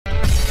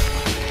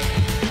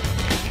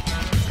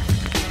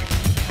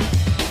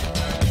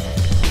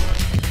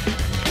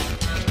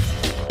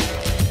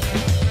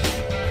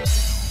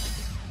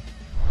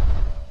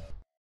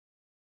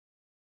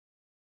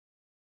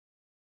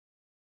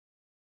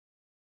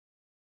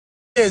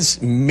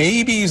is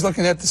maybe he's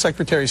looking at the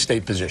Secretary of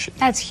State position.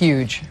 That's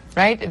huge,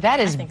 right? That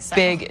is so.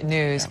 big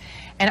news. Yeah.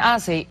 And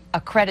honestly, a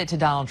credit to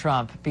Donald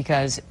Trump,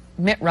 because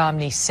Mitt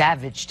Romney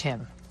savaged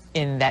him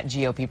in that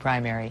GOP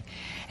primary.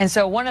 And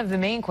so one of the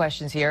main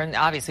questions here, and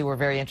obviously we're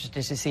very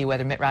interested to see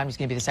whether Mitt Romney's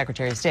going to be the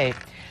Secretary of State,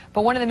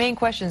 but one of the main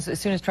questions as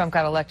soon as Trump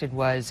got elected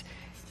was,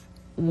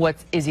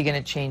 is he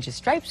going to change his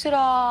stripes at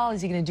all?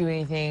 Is he going to do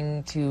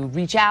anything to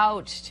reach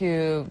out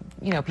to,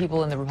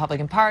 people in the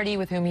Republican Party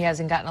with whom he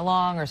hasn't gotten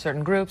along, or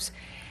certain groups?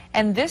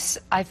 And this,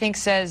 I think,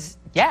 says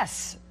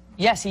yes.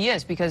 Yes, he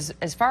is, because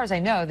as far as I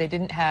know, they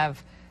didn't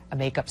have a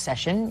makeup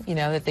session,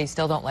 that they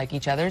still don't like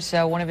each other.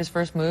 So one of his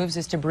first moves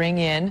is to bring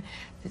in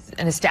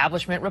an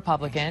establishment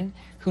Republican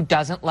who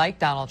doesn't like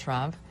Donald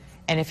Trump.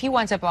 And if he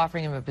winds up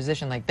offering him a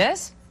position like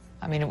this,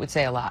 I mean, it would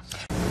say a lot.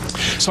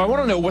 So I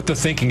want to know what the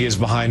thinking is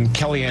behind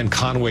Kellyanne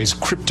Conway's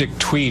cryptic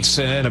tweets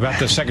and about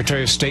the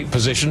Secretary of State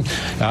position,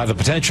 the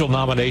potential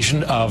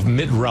nomination of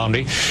Mitt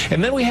Romney.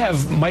 And then we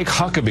have Mike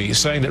Huckabee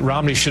saying that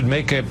Romney should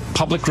make a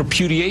public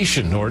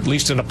repudiation, or at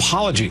least an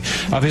apology,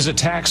 of his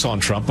attacks on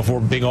Trump before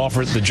being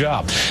offered the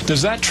job.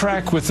 Does that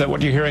track with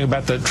what you're hearing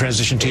about the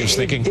transition team's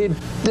thinking? It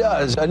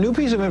does. A new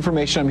piece of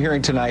information I'm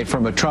hearing tonight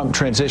from a Trump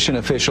transition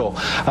official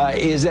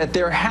is that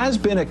there has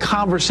been a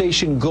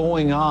conversation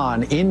going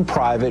on in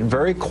private,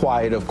 very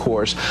quiet, of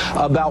course,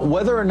 about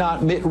whether or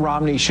not Mitt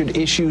Romney should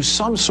issue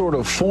some sort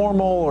of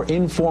formal or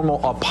informal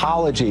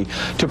apology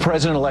to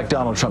President-elect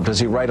Donald Trump. Does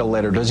he write a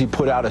letter? Does he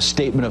put out a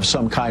statement of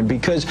some kind?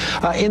 Because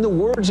in the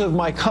words of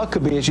Mike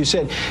Huckabee, as you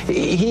said,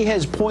 he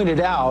has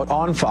pointed out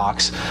on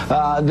Fox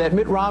that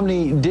Mitt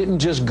Romney didn't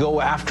just go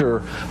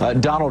after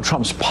Donald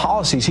Trump's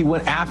policies. He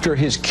went after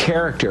his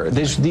character.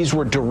 These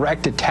were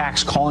direct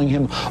attacks, calling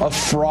him a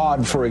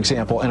fraud, for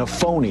example, and a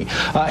phony.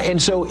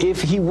 And so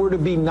if he were to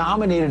be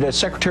nominated as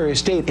Secretary of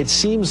State, it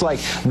seems like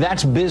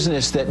that's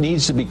business that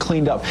needs to be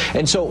cleaned up.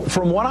 And so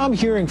from what I'm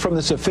hearing from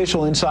this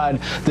official inside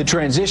the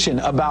transition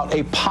about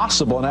a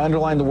possible, and I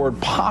underline the word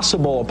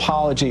possible,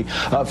 apology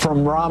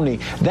from Romney,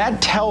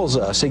 that tells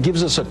us, it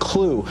gives us a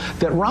clue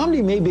that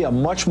Romney may be a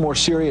much more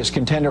serious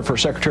contender for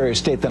Secretary of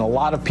State than a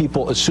lot of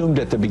people assumed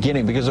at the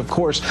beginning. Because, of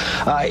course,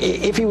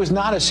 if he was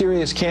not a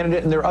serious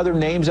candidate, and there are other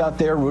names out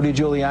there, Rudy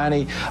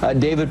Giuliani,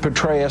 David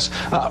Petraeus,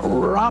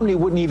 Romney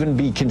wouldn't even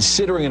be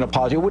considering an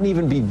apology. It wouldn't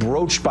even be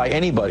broached by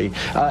anybody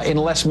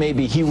unless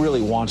maybe he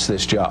really wants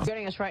this job.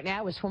 Joining us right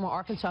now is former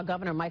Arkansas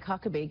Governor Mike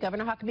Huckabee.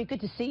 Governor Huckabee,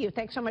 good to see you.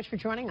 Thanks so much for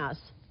joining us.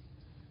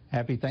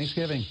 Happy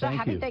Thanksgiving. Thank you.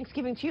 Happy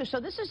Thanksgiving to you. So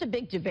this is a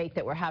big debate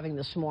that we're having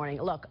this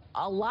morning. Look,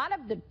 a lot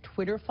of the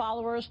Twitter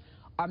followers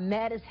are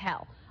mad as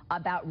hell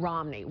about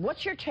Romney.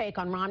 What's your take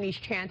on Romney's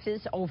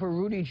chances over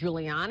Rudy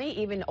Giuliani,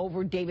 even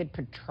over David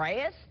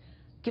Petraeus?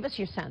 Give us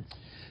your sense.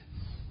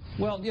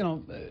 Well,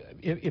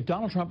 if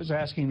Donald Trump is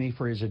asking me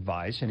for his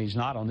advice, and he's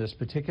not on this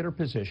particular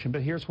position,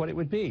 but here's what it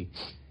would be.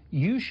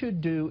 You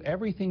should do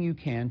everything you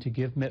can to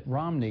give Mitt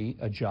Romney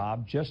a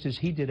job, just as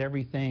he did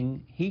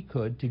everything he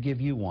could to give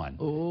you one.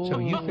 Ooh. So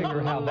you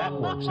figure how that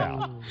works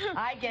out.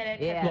 I get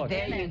it. Yeah, look,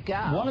 there you go.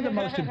 One of the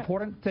most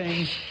important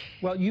things,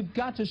 well, you've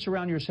got to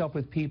surround yourself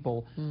with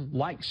people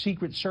like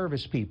Secret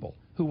Service people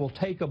who will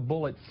take a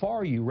bullet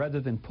for you rather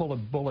than pull a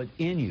bullet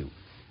in you.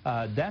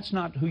 That's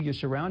not who you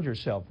surround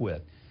yourself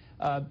with.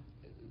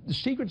 The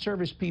Secret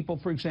Service people,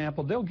 for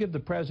example, they'll give the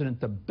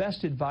president the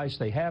best advice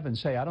they have and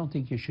say, I don't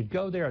think you should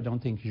go there, I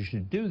don't think you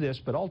should do this,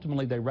 but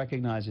ultimately they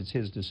recognize it's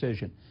his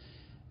decision.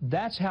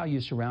 That's how you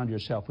surround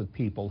yourself with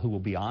people who will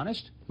be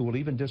honest, who will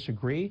even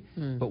disagree,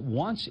 but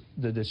once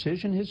the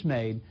decision is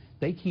made,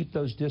 they keep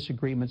those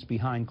disagreements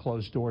behind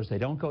closed doors. They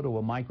don't go to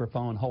a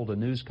microphone, hold a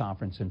news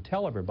conference, and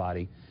tell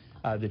everybody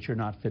that you're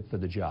not fit for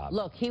the job.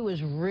 Look, he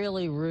was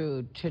really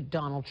rude to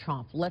Donald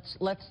Trump. Let's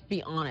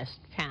be honest,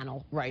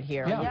 panel, right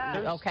here. Yeah.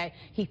 Yes. Okay,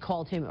 he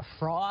called him a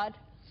fraud.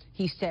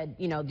 He said,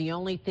 the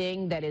only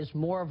thing that is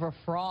more of a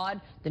fraud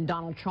than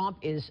Donald Trump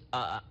is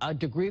a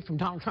degree from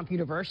Donald Trump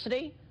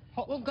University.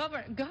 Well,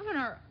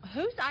 Governor,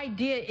 whose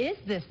idea is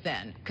this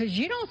then? Because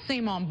you don't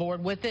seem on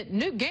board with it.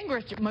 Newt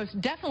Gingrich most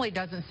definitely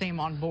doesn't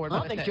seem on board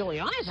with it. I don't think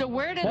Giuliani. So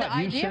where did the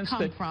idea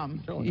come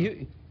from?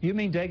 You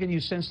mean, Dagan,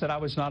 you sense that I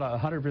was not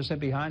 100%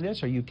 behind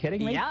this? Are you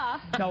kidding me? Yeah.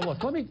 No,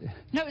 look, let me...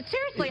 No,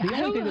 seriously,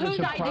 whose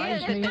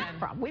idea is that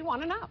from? We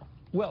want to know.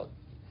 Well,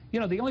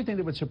 the only thing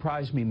that would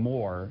surprise me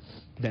more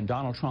than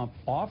Donald Trump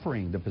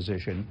offering the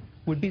position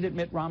would be that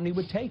Mitt Romney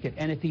would take it.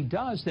 And if he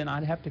does, then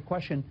I'd have to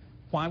question,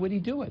 why would he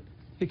do it?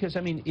 Because,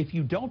 I mean, if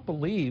you don't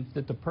believe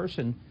that the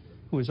person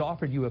who has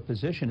offered you a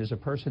position is a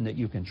person that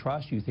you can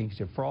trust, you think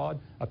he's a fraud,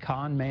 a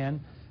con man,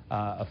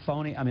 a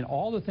phony, I mean,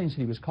 all the things that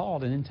he was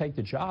called, and then take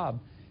the job,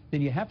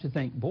 then you have to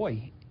think,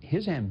 boy,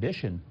 his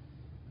ambition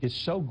is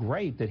so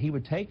great that he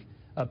would take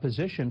a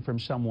position from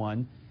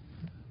someone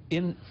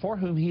for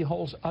whom he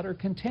holds utter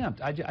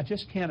contempt. I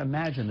just can't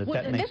imagine that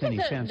that makes any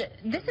sense.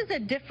 This is a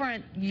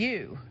different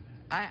you.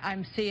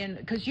 I'm seeing,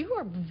 because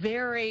you're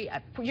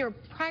a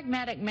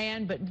pragmatic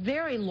man, but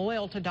very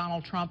loyal to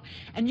Donald Trump,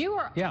 and you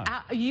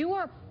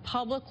are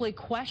publicly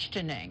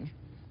questioning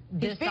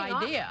this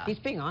idea. He's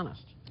being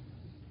honest.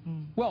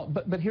 Well,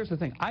 but here's the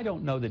thing. I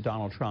don't know that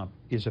Donald Trump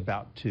is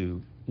about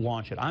to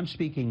launch it. I'm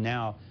speaking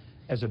now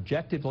as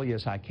objectively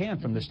as I can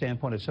from the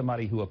standpoint of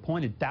somebody who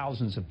appointed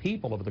thousands of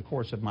people over the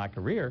course of my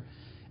career,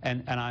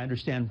 and I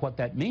understand what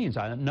that means.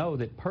 I know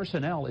that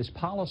personnel is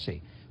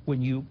policy.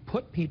 When you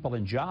put people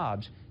in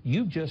jobs,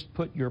 you've just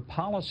put your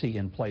policy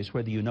in place,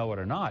 whether you know it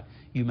or not.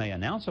 You may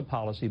announce a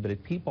policy, but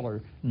if people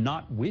are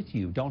not with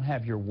you, don't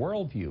have your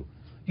worldview,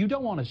 you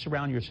don't want to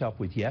surround yourself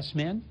with yes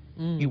men.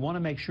 You want to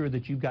make sure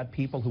that you've got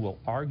people who will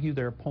argue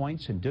their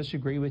points and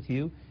disagree with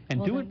you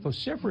and do it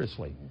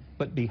vociferously,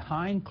 but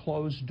behind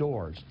closed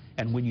doors.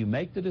 And when you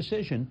make the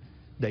decision,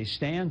 they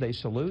stand, they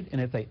salute, and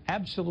if they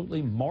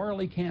absolutely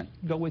morally can't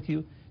go with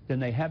you, then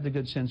they have the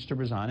good sense to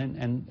resign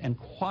and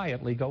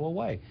quietly go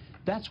away.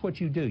 That's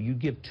what you do. You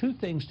give two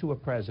things to a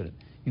president.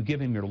 You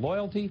give him your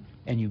loyalty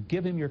and you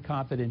give him your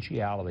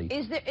confidentiality.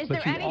 Is there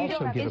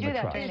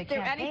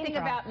anything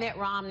about Mitt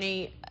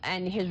Romney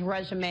and his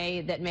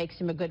resume that makes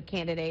him a good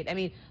candidate? I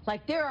mean,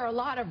 like, there are a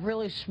lot of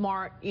really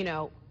smart, you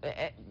know,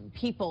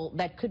 people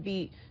that could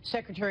be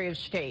Secretary of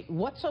State.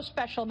 What's so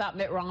special about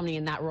Mitt Romney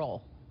in that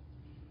role?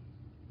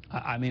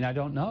 I mean, I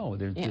don't know.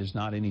 There's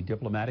not any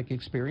diplomatic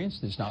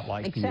experience. It's not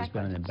like he has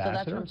been an ambassador.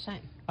 So that's what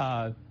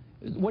I'm saying.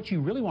 What you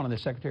really want in the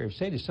Secretary of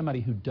State is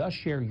somebody who does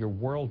share your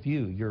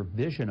worldview, your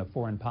vision of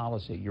foreign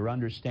policy, your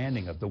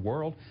understanding of the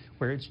world,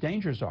 where its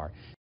dangers are.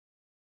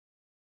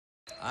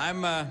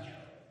 I'm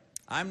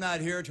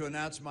not here to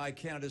announce my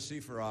candidacy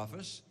for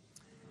office,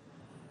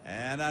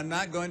 and I'm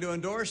not going to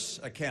endorse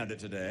a candidate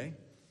today.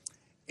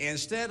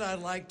 Instead,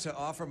 I'd like to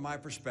offer my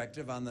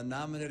perspective on the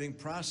nominating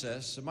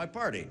process of my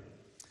party.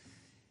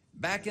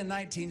 Back in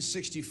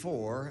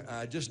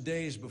 1964, just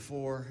days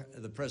before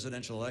the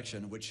presidential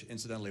election, which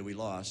incidentally we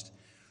lost,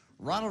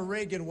 Ronald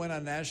Reagan went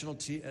on national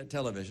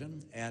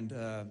television and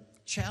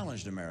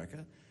challenged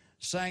America,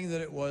 saying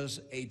that it was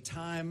a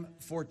time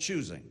for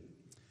choosing.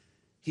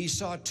 He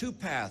saw two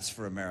paths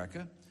for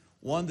America,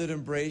 one that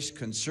embraced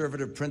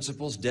conservative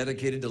principles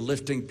dedicated to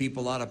lifting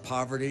people out of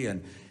poverty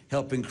and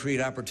helping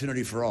create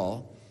opportunity for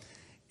all,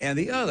 and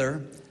the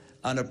other,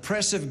 an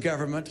oppressive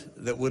government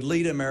that would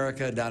lead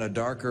America down a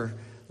darker,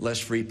 less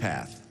free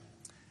path.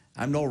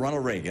 I'm no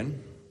Ronald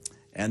Reagan,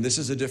 and this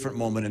is a different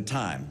moment in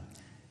time.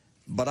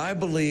 But I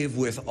believe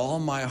with all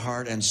my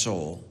heart and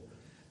soul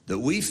that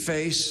we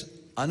face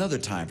another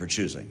time for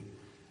choosing,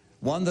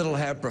 one that'll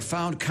have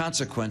profound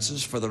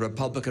consequences for the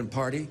Republican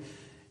Party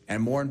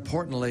and, more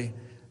importantly,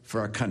 for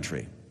our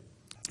country.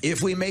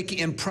 If we make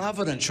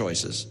improvident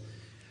choices,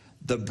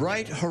 the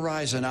bright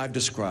horizon I've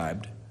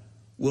described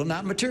will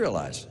not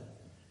materialize.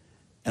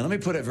 And let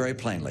me put it very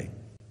plainly.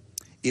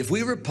 If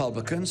we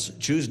Republicans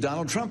choose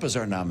Donald Trump as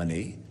our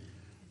nominee,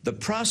 the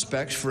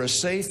prospects for a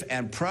safe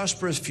and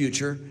prosperous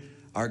future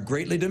are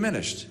greatly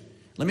diminished.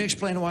 Let me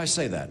explain why I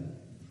say that.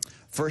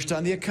 First,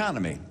 on the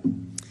economy.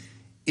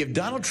 If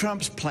Donald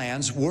Trump's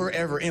plans were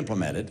ever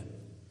implemented,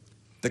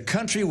 the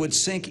country would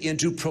sink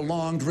into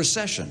prolonged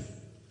recession.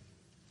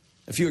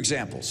 A few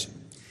examples.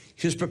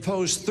 His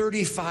proposed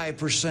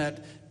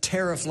 35%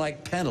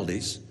 tariff-like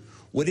penalties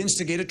would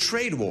instigate a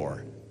trade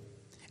war,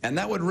 and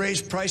that would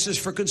raise prices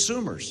for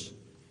consumers,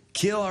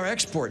 kill our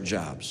export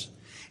jobs,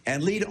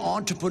 and lead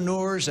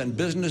entrepreneurs and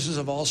businesses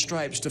of all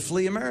stripes to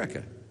flee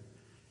America.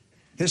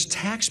 His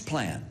tax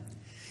plan,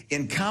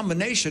 in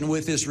combination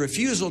with his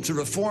refusal to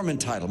reform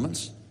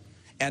entitlements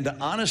and to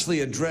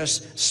honestly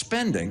address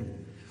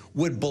spending,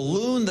 would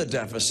balloon the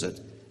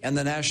deficit and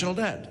the national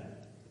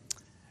debt.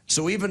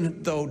 So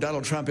even though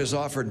Donald Trump has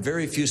offered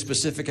very few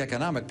specific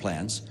economic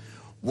plans,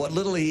 what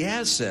little he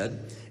has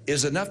said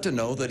is enough to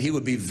know that he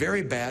would be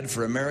very bad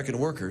for American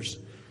workers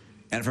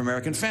and for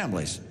American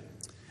families.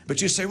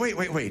 But you say,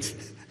 wait.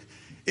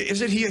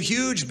 Isn't he a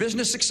huge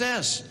business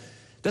success?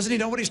 Doesn't he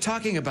know what he's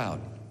talking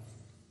about?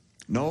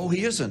 No,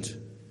 he isn't.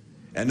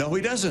 And no,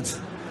 he doesn't.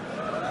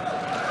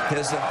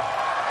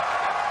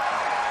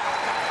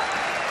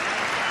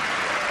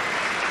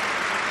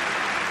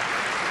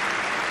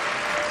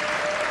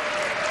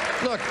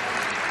 Look,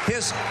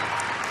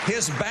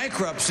 his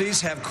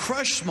bankruptcies have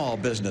crushed small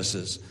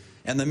businesses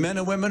and the men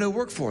and women who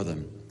work for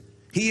them.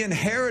 He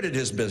inherited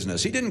his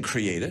business. He didn't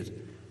create it.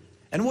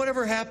 And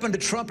whatever happened to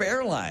Trump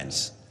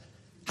Airlines?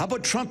 How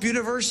about Trump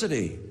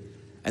University?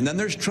 And then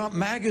there's Trump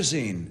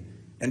Magazine,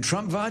 and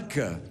Trump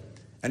Vodka,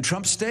 and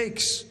Trump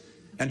Steaks,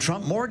 and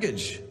Trump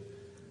Mortgage.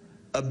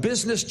 A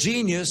business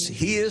genius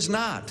he is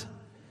not.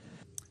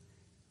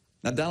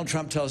 Now, Donald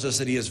Trump tells us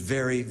that he is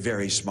very,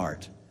 very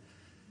smart.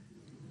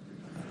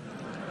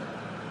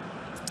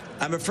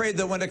 I'm afraid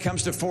that when it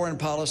comes to foreign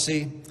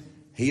policy,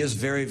 he is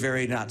very,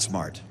 very not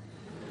smart.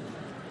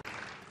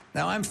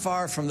 Now, I'm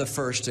far from the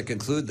first to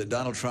conclude that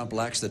Donald Trump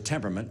lacks the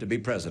temperament to be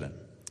president.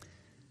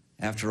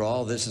 After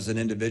all, this is an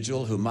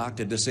individual who mocked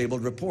a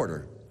disabled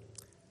reporter,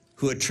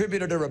 who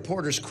attributed a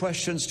reporter's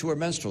questions to her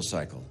menstrual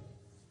cycle,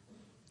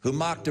 who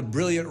mocked a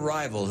brilliant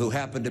rival who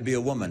happened to be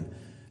a woman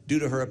due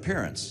to her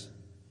appearance,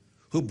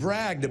 who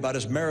bragged about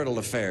his marital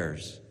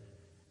affairs,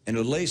 and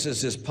who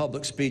laces his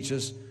public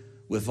speeches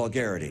with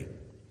vulgarity.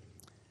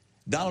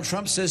 Donald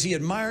Trump says he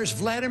admires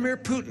Vladimir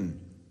Putin,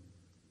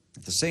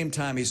 At the same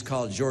time, he's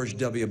called George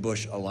W.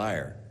 Bush a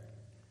liar.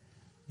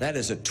 That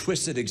is a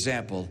twisted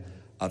example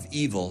of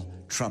evil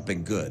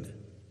trumping good.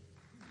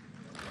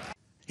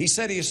 He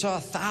said he saw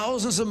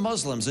thousands of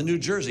Muslims in New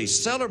Jersey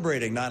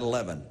celebrating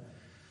 9/11.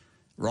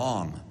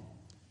 Wrong.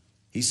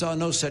 He saw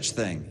no such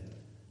thing.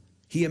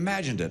 He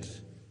imagined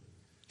it.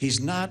 He's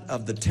not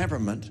of the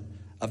temperament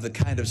of the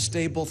kind of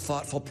stable,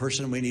 thoughtful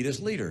person we need as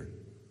leader.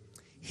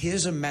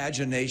 His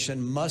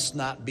imagination must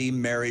not be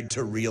married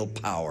to real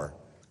power.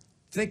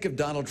 Think of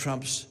Donald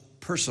Trump's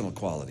personal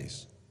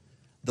qualities: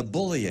 the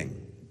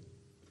bullying,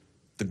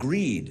 the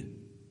greed,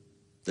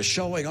 the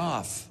showing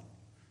off,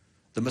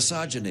 the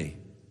misogyny,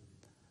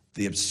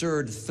 the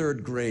absurd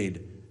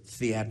third-grade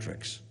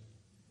theatrics.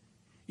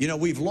 You know,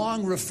 we've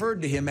long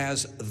referred to him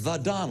as the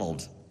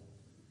Donald.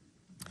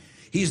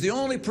 He's the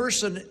only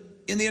person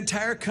in the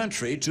entire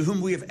country to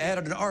whom we have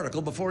added an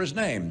article before his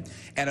name,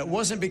 and it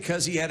wasn't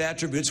because he had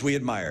attributes we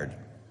admired.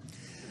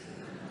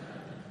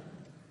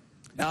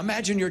 Now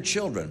imagine your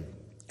children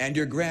and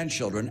your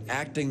grandchildren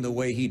acting the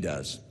way he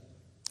does.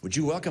 Would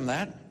you welcome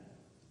that?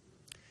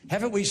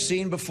 Haven't we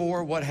seen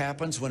before what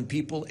happens when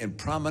people in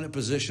prominent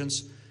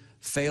positions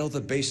fail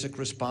the basic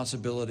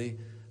responsibility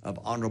of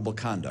honorable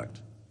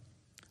conduct?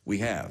 We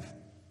have.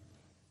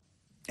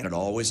 And it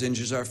always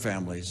injures our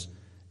families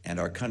and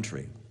our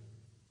country.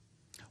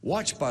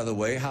 Watch, by the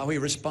way, how he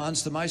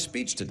responds to my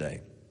speech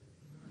today.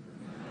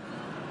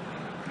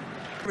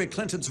 Hillary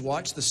Clinton's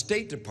watched the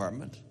State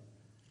Department,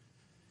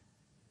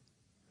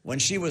 when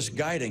she was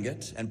guiding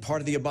it and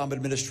part of the Obama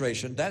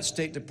administration, that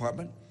State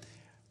Department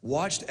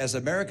watched as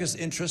America's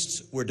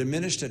interests were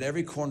diminished at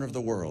every corner of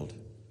the world.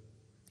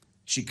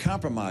 She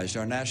compromised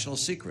our national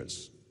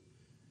secrets.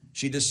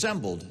 She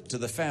dissembled to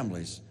the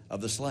families of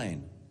the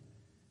slain.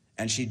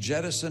 And she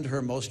jettisoned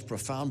her most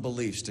profound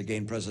beliefs to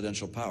gain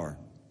presidential power.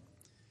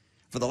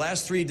 For the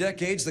last 3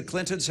 decades, the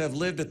Clintons have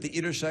lived at the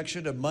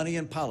intersection of money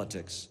and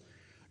politics,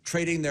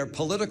 trading their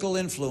political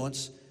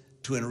influence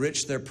to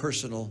enrich their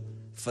personal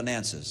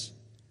finances.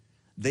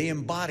 They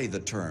embody the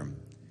term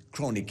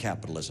crony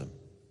capitalism.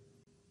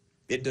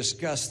 It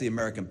disgusts the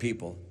American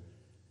people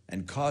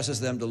and causes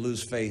them to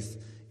lose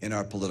faith in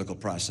our political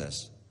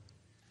process.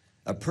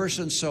 A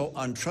person so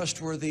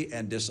untrustworthy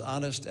and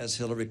dishonest as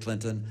Hillary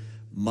Clinton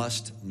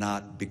must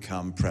not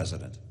become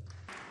president.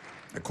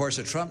 Of course,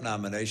 a Trump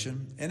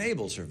nomination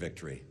enables her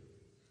victory.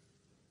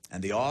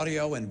 And the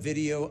audio and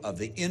video of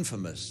the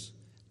infamous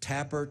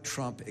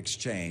Tapper-Trump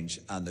exchange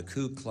on the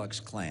Ku Klux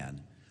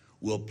Klan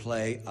will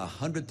play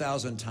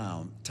 100,000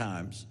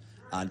 times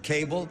on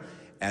cable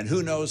and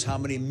who knows how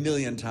many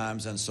million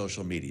times on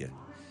social media.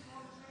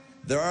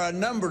 There are a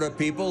number of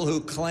people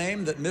who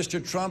claim that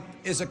Mr. Trump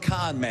is a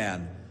con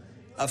man,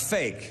 a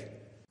fake.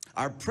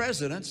 Our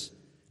presidents,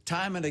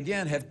 time and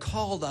again, have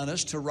called on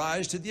us to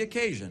rise to the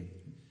occasion.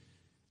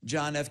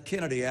 John F.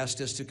 Kennedy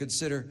asked us to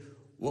consider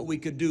what we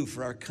could do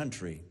for our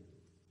country.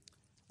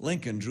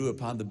 Lincoln drew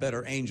upon the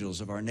better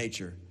angels of our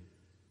nature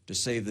to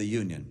save the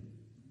Union.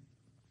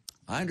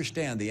 I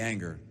understand the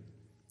anger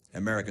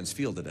Americans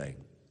feel today.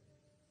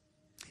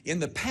 In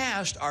the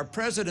past, our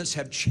presidents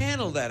have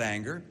channeled that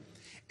anger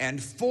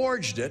and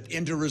forged it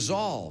into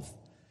resolve,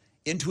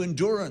 into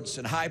endurance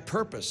and high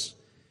purpose,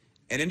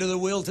 and into the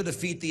will to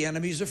defeat the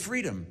enemies of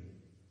freedom.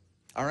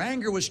 Our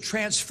anger was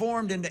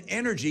transformed into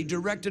energy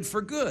directed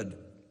for good.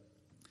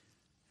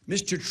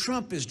 Mr.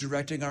 Trump is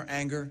directing our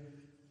anger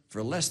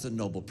for less than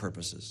noble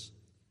purposes.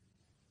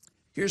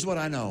 Here's what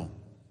I know.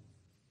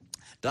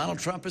 Donald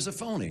Trump is a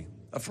phony,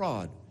 a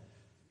fraud.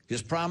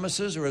 His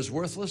promises are as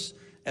worthless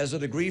as a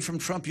degree from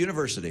Trump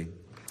University.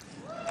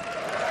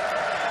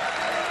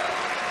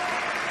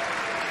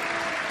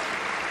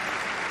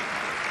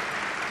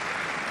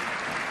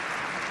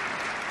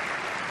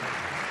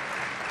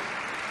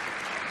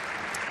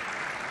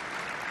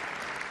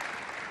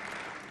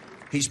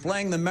 He's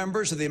playing the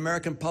members of the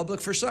American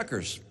public for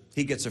suckers.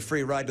 He gets a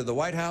free ride to the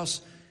White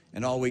House,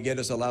 and all we get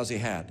is a lousy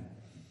hat.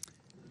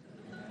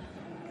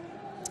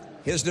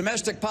 His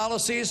domestic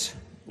policies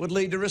would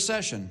lead to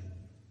recession.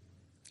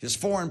 His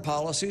foreign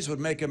policies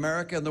would make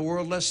America and the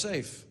world less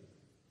safe.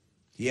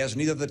 He has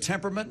neither the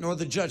temperament nor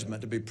the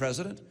judgment to be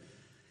president,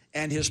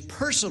 and his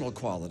personal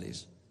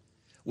qualities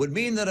would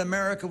mean that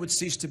America would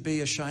cease to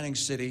be a shining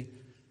city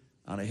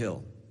on a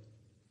hill.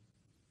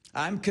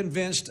 I'm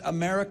convinced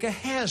America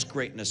has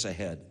greatness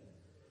ahead,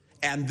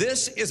 and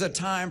this is a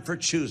time for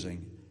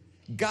choosing.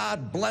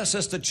 God bless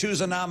us to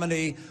choose a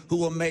nominee who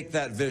will make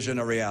that vision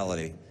a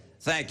reality.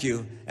 Thank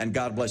you, and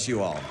God bless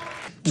you all.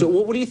 So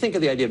what do you think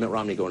of the idea of Mitt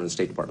Romney going to the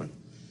State Department?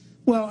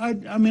 Well,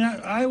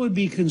 I would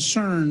be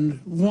concerned.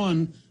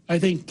 One, I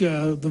think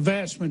the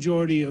vast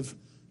majority of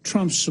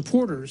Trump's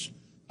supporters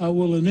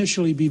will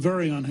initially be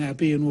very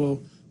unhappy and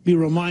will be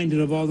reminded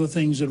of all the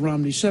things that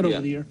Romney said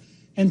over the year.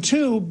 And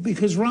two,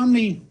 because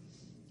Romney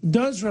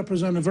does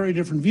represent a very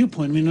different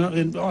viewpoint. I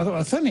mean,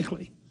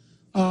 authentically,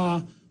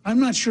 I'm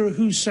not sure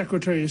whose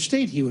Secretary of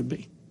State he would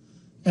be.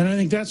 And I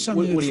think that's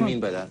something What do you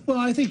mean by that? Well,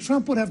 I think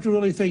Trump would have to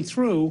really think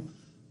through.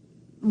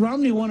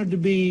 Romney wanted to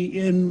be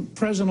in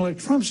President-elect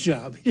Trump's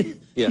job, you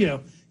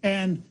know,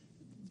 and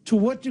to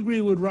what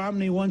degree would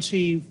Romney, once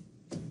he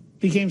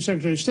became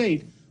Secretary of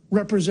State,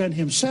 represent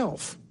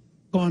himself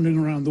wandering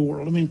around the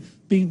world? I mean,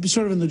 being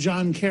sort of in the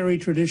John Kerry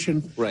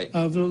tradition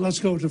of let's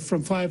go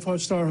from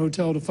 5-star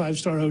hotel to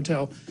 5-star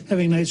hotel,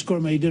 having nice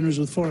gourmet dinners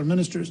with foreign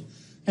ministers.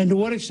 And to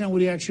what extent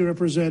would he actually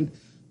represent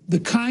the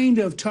kind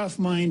of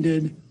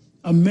tough-minded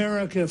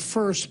America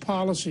first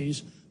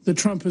policies that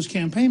Trump has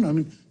campaigned on? I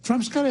mean,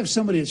 Trump's got to have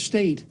somebody at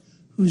state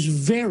who's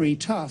very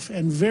tough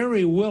and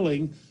very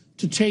willing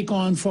to take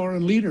on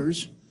foreign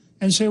leaders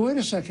and say, wait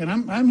a second,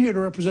 I'm here to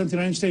represent the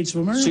United States of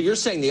America. So you're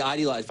saying the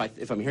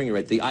if I'm hearing you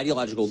right, the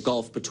ideological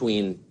gulf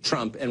between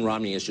Trump and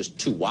Romney is just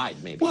too wide,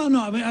 maybe? Well, no,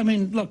 I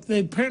mean, look, they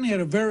apparently had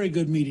a very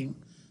good meeting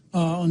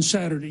on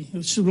Saturday.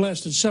 It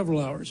lasted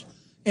several hours.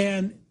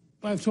 And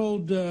I've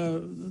told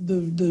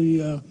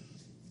the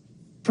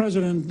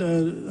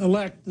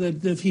president-elect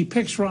that if he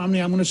picks Romney,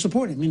 I'm going to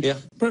support him. I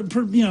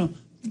mean, you know,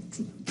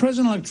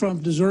 President-elect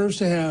Trump deserves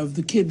to have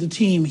the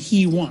team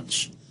he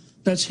wants.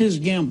 That's his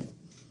gamble.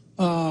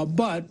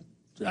 But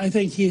I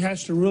think he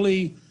has to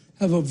really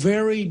have a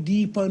very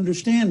deep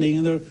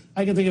understanding. And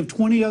I can think of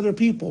 20 other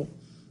people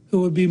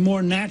who would be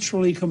more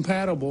naturally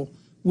compatible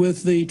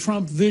with the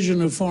Trump vision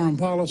of foreign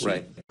policy.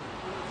 Right.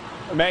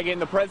 Megyn,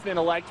 the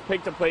president-elect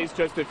picked a place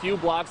just a few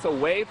blocks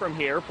away from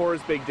here for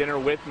his big dinner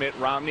with Mitt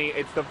Romney.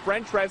 It's the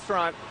French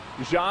restaurant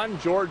Jean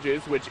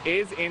Georges, which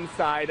is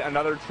inside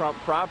another Trump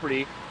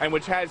property and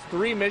which has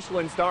 3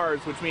 Michelin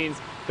stars, which means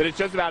that it's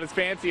just about as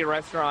fancy a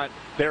restaurant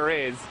there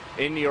is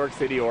in New York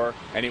City or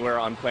anywhere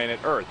on planet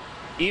Earth.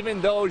 Even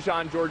though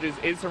Jean Georges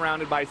is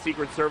surrounded by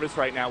Secret Service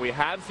right now, we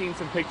have seen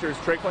some pictures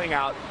trickling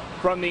out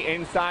from the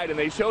inside, and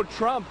they show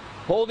Trump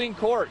holding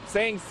court,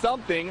 saying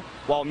something,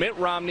 while Mitt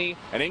Romney,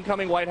 an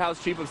incoming White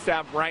House Chief of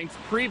Staff, Reince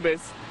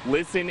Priebus,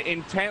 listen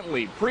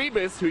intently.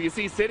 Priebus, who you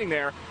see sitting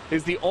there,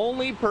 is the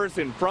only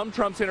person from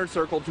Trump's inner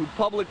circle to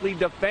publicly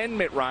defend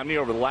Mitt Romney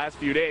over the last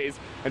few days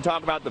and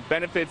talk about the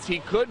benefits he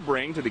could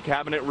bring to the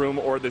cabinet room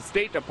or the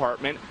State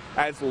Department,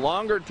 as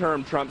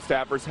longer-term Trump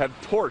staffers have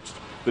torched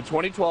the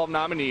 2012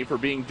 nominee for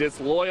being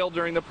disloyal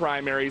during the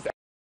primaries.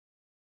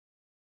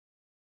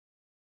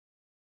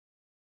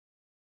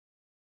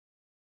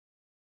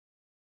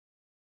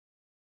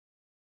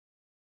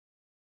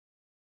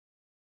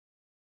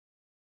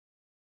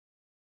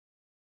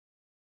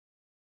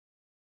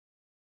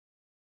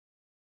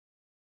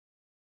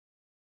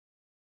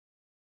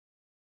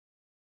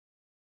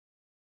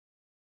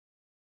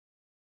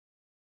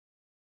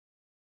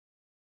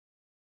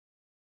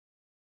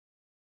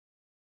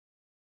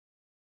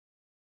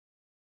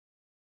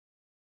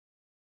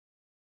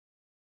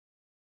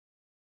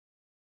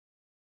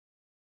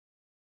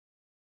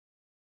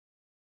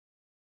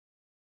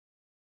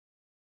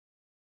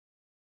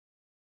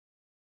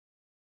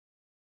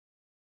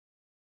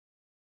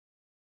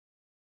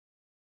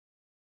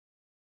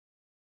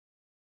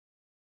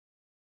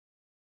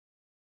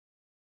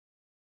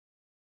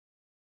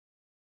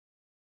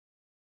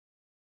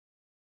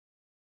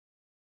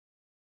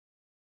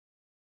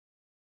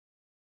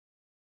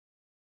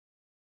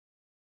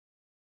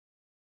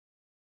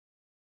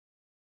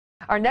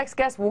 Our next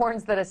guest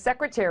warns that a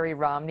Secretary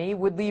Romney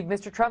would leave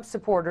Mr. Trump's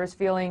supporters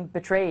feeling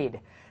betrayed,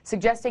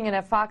 suggesting in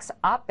a Fox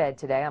op-ed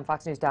today on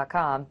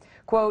FoxNews.com,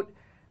 quote,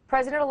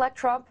 President-elect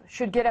Trump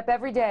should get up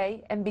every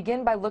day and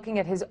begin by looking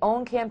at his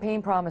own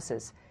campaign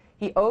promises.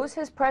 He owes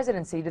his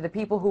presidency to the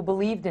people who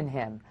believed in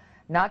him,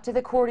 not to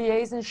the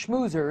courtiers and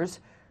schmoozers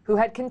who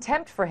had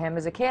contempt for him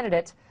as a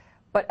candidate,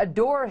 but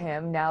adore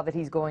him now that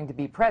he's going to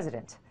be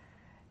president.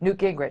 Newt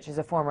Gingrich is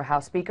a former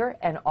House Speaker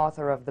and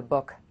author of the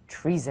book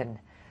Treason.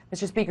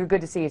 Mr. Speaker,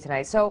 good to see you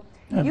tonight. So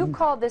you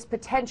called this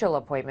potential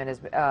appointment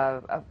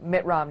as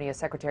Mitt Romney as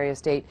Secretary of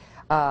State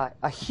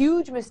a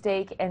huge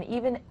mistake and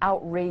even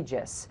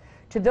outrageous.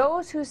 To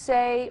those who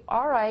say,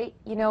 all right,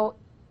 you know,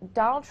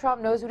 Donald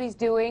Trump knows what he's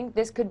doing.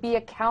 This could be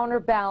a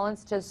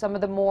counterbalance to some of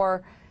the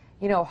more,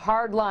 you know,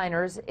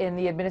 hardliners in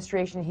the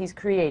administration he's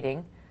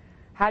creating.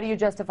 How do you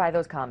justify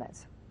those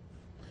comments?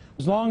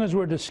 As long as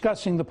we're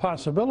discussing the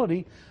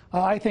possibility,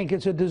 I think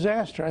it's a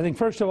disaster. I think,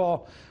 first of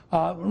all,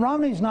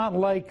 Romney's not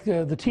like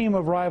the team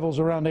of rivals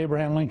around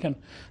Abraham Lincoln.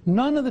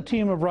 None of the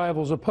team of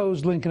rivals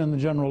opposed Lincoln in the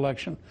general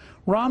election.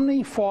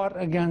 Romney fought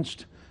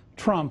against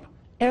Trump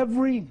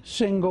every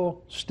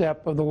single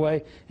step of the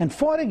way and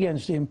fought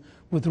against him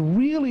with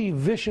really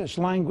vicious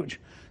language.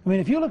 I mean,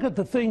 if you look at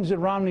the things that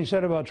Romney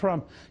said about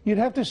Trump, you'd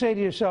have to say to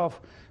yourself,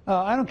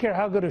 I don't care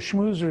how good a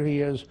schmoozer he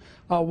is,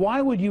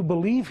 why would you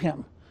believe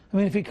him? I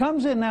mean, if he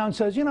comes in now and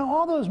says, you know,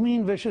 all those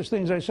mean, vicious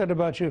things I said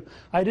about you,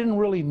 I didn't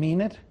really mean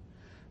it.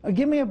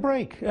 Give me a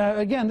break.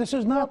 Again, this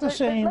is not the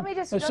same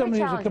as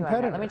somebody who's a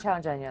competitor. Let me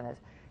challenge you on this.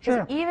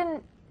 Sure.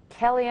 Even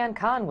Kellyanne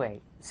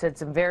Conway said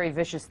some very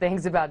vicious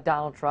things about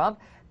Donald Trump.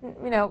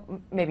 You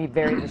know, maybe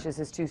very vicious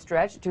is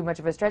too much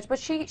of a stretch, but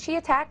she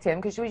attacked him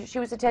because she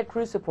was a Ted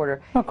Cruz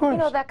supporter. Of course. You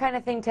know, that kind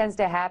of thing tends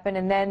to happen,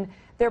 and then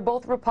they're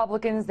both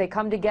Republicans. They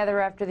come together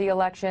after the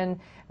election.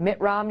 Mitt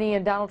Romney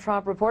and Donald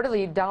Trump,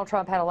 reportedly, Donald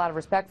Trump had a lot of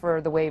respect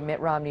for the way Mitt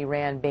Romney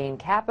ran Bain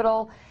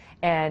Capital,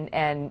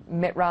 and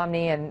Mitt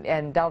Romney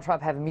and Donald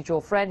Trump have a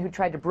mutual friend who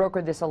tried to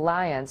broker this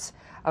alliance,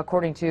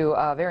 according to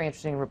a very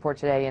interesting report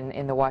today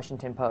in the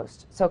Washington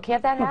Post. So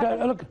can't that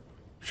happen?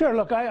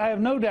 Look, I have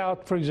no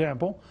doubt, for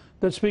example,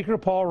 that Speaker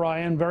Paul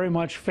Ryan very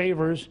much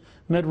favors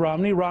Mitt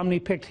Romney. Romney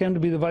picked him to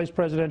be the vice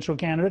presidential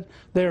candidate.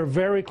 They are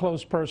very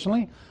close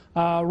personally.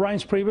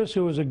 Reince Priebus,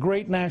 who was a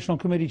great National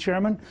Committee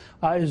chairman,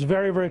 is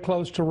very, very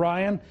close to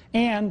Ryan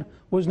and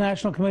was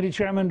National Committee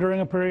chairman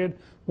during a period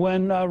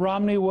when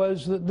Romney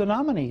was the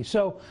nominee.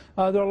 So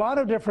there are a lot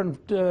of different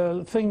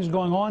things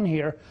going on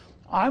here.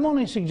 I'm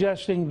only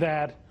suggesting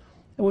that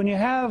when you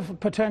have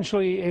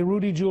potentially a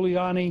Rudy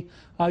Giuliani,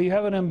 you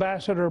have an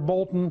Ambassador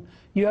Bolton,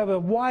 you have a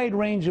wide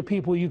range of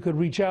people you could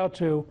reach out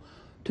to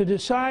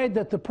decide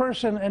that the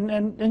person,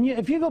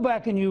 if you go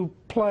back and you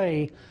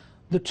play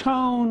the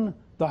tone,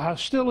 the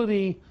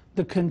hostility,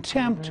 the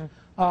contempt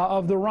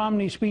of the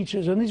Romney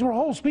speeches, and these were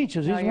whole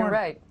speeches. These you're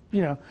right.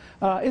 You know,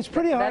 it's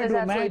pretty hard to imagine.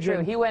 That is absolutely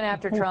true. He went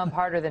after Trump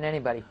harder than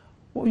anybody.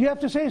 Well, you have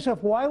to say to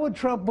yourself, why would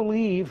Trump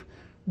believe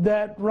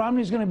that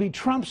Romney's going to be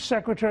Trump's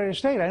Secretary of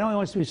State? I know he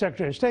wants to be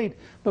Secretary of State,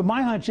 but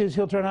my hunch is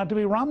he'll turn out to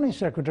be Romney's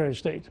Secretary of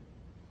State.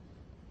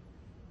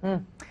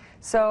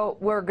 So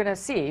we're going to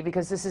see,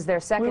 because this is their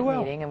second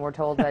meeting, and we're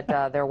told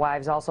that their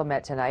wives also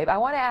met tonight. I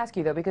want to ask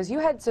you, though, because you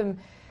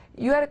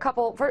had a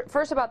couple,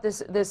 first about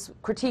this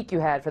critique you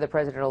had for the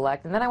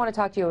president-elect, and then I want to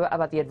talk to you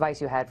about the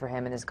advice you had for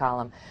him in this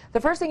column.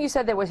 The first thing you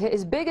said that was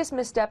his biggest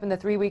misstep in the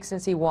 3 weeks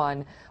since he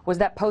won was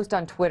that post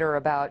on Twitter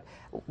about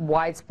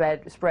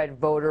widespread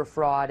voter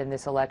fraud in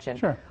this election.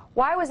 Sure.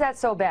 Why was that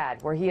so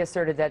bad, where he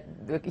asserted that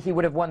he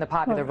would have won the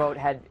popular vote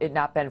had it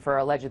not been for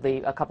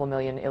allegedly a couple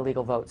million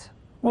illegal votes?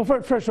 Well,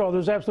 first of all,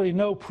 there's absolutely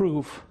no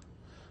proof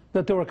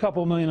that there were a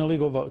couple million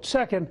illegal votes.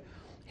 Second,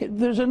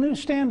 there's a new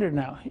standard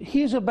now.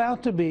 He's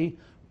about to be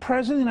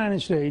President of the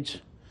United States,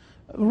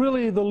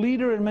 really the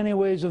leader in many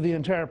ways of the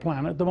entire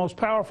planet, the most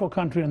powerful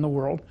country in the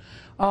world.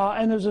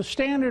 And there's a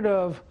standard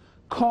of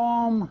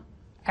calm,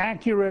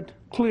 accurate,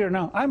 clear.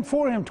 Now, I'm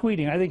for him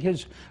tweeting. I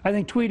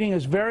think tweeting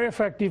is very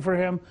effective for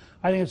him.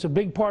 I think it's a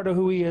big part of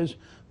who he is.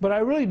 But I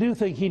really do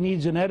think he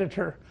needs an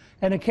editor.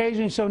 And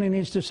occasionally somebody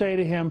needs to say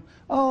to him,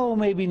 oh,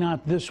 maybe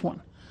not this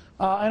one.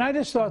 And I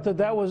just thought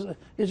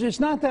it's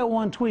not that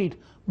one tweet,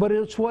 but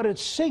it's what it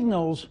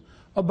signals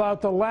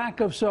about the lack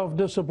of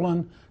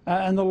self-discipline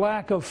and the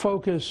lack of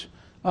focus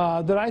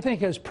that I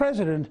think as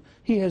president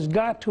he has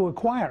got to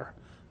acquire.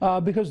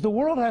 Because the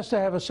world has to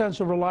have a sense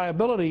of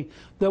reliability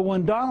that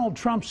when Donald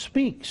Trump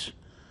speaks,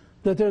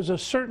 that there's a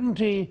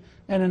certainty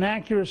and an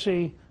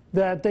accuracy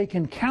that they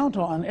can count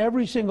on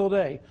every single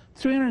day,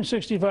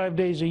 365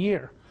 days a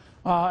year.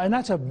 And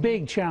that's a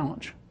big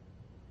challenge.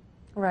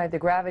 Right. The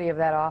gravity of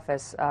that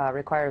office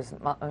requires,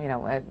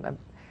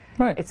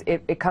 right.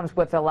 It comes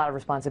with a lot of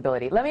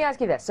responsibility. Let me ask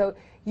you this. So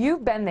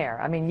you've been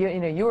there. I mean,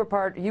 you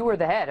were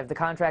the head of the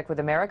contract with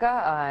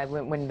America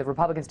when the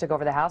Republicans took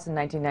over the House in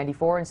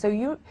 1994, and so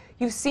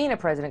you've seen a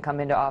president come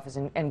into office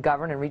and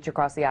govern and reach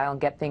across the aisle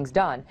and get things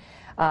done,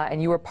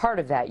 and you were part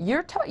of that.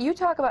 You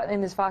talk about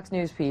in this Fox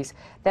News piece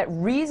that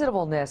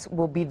reasonableness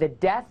will be the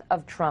death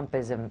of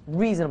Trumpism.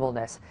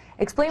 Reasonableness.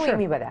 Explain what you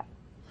mean by that.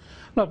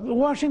 Look,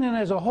 Washington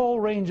has a whole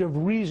range of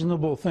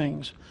reasonable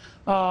things.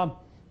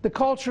 The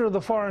culture of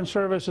the Foreign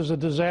Service is a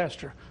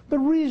disaster, but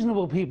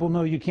reasonable people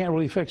know you can't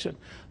really fix it.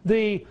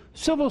 The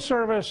Civil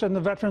Service and the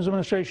Veterans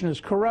Administration is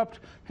corrupt,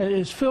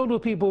 is filled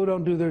with people who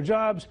don't do their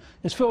jobs,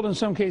 is filled in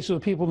some cases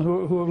with people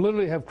who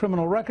literally have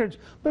criminal records,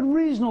 but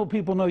reasonable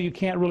people know you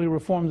can't really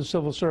reform the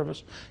Civil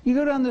Service. You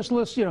go down this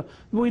list,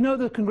 we know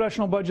the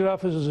Congressional Budget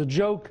Office is a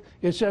joke.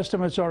 Its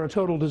estimates are a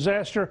total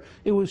disaster.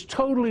 It was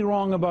totally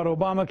wrong about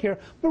Obamacare,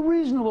 but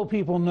reasonable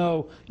people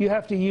know you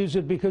have to use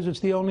it because it's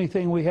the only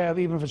thing we have,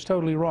 even if it's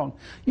totally wrong.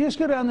 You just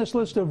go down this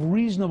list of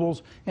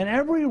reasonables, and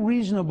every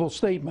reasonable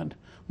statement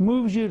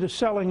moves you to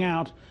selling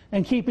out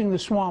and keeping the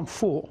swamp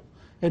full.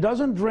 It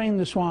doesn't drain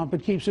the swamp,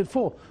 it keeps it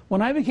full.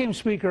 When I became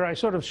Speaker, I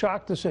sort of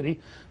shocked the city,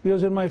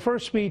 because in my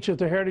first speech at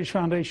the Heritage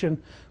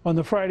Foundation on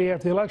the Friday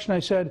after the election, I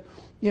said,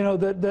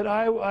 that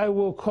I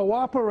will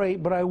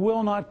cooperate, but I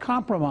will not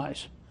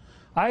compromise.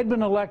 I had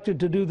been elected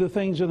to do the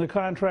things in the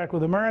contract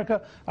with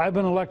America. I've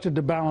been elected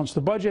to balance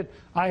the budget.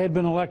 I had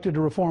been elected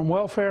to reform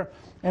welfare.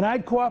 And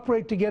I'd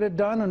cooperate to get it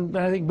done, and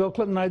I think Bill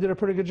Clinton and I did a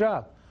pretty good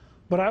job.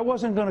 But I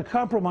wasn't going to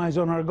compromise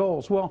on our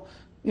goals. Well,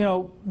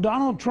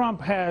 Donald Trump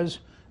has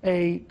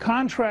a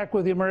contract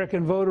with the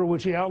American voter,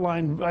 which he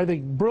outlined, I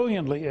think,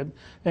 brilliantly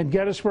at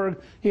Gettysburg.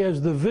 He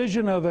has the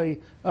vision of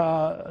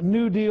a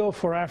New Deal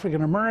for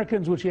African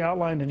Americans, which he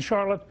outlined in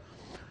Charlotte.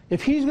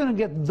 If he's going to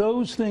get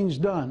those things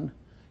done,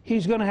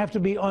 he's going to have to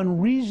be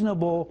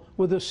unreasonable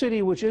with a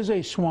city which is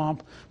a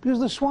swamp, because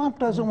the swamp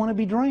doesn't want to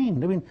be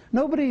drained. I mean,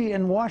 nobody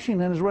in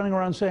Washington is running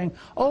around saying,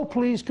 oh,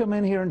 please come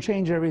in here and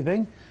change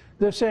everything.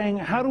 They're saying,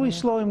 how do we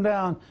slow him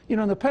down?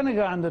 In the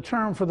Pentagon, the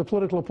term for the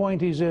political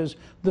appointees is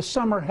the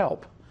summer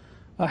help.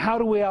 How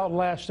do we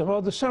outlast them?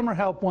 Oh, the summer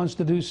help wants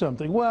to do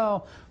something.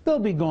 Well, they'll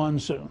be gone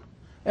soon.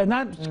 And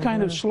that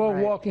kind of slow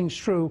walking's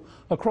true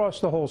across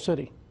the whole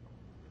city.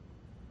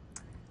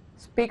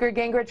 Speaker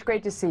Gingrich,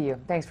 great to see you.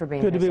 Thanks for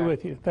being here. Good to be sir.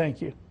 with you.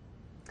 Thank you.